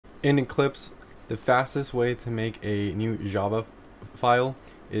In Eclipse, the fastest way to make a new Java file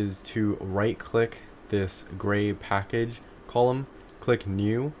is to right click this gray package column, click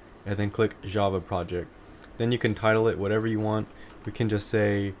new, and then click Java project. Then you can title it whatever you want. We can just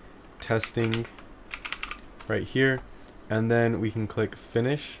say testing right here, and then we can click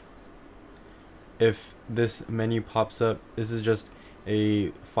finish. If this menu pops up, this is just a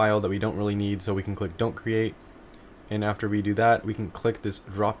file that we don't really need, so we can click don't create. And after we do that, we can click this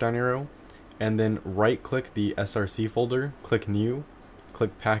drop down arrow and then right click the src folder, click new,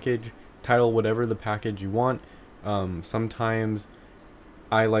 click package, title whatever the package you want. Sometimes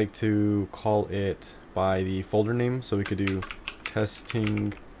I like to call it by the folder name, so we could do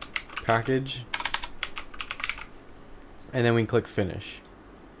testing package, and then we click finish.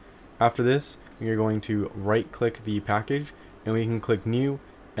 After this, we are going to right click the package and we can click new,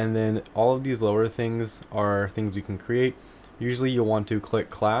 and then all of these lower things are things you can create. Usually you'll want to click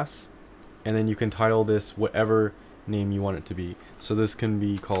class, and then you can title this whatever name you want it to be. So this can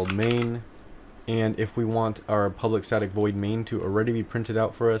be called main, and if we want our public static void main to already be printed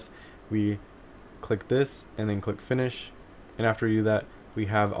out for us, we click this and then click finish. And after we do that, we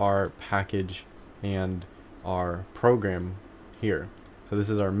have our package and our program here. So this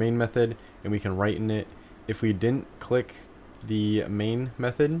is our main method, and we can write in it. If we didn't click the main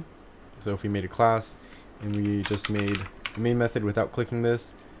method, so if we made a class and we just made a main method without clicking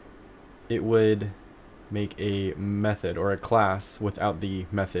this, it would make a method or a class without the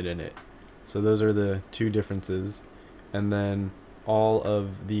method in it. So those are the two differences, and then all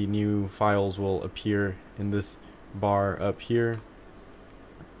of the new files will appear in this bar up here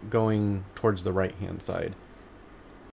going towards the right hand side.